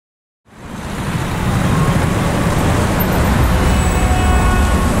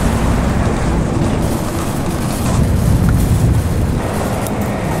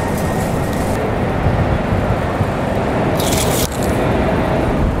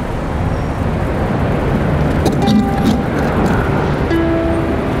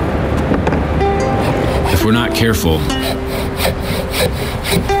careful,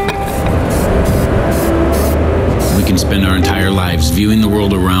 we can spend our entire lives viewing the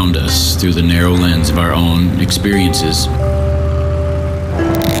world around us through the narrow lens of our own experiences.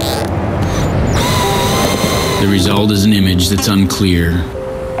 The result is an image that's unclear,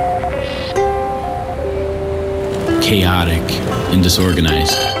 chaotic, and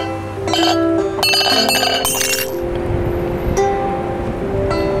disorganized.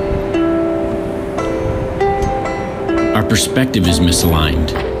 Our perspective is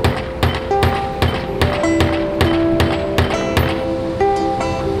misaligned.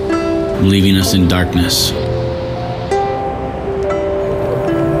 Leaving us in darkness.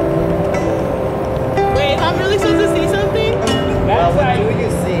 Wait, I'm really supposed to see something? Well, what do you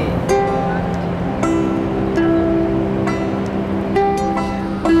see?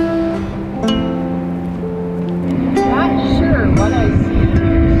 Not sure what I see.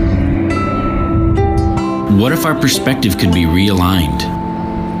 What if our perspective could be realigned?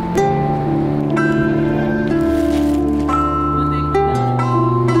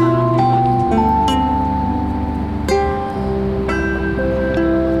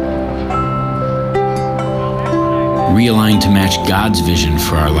 Realigned to match God's vision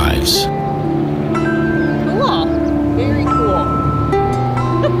for our lives. Cool. Very cool.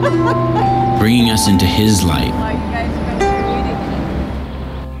 Bringing us into His light.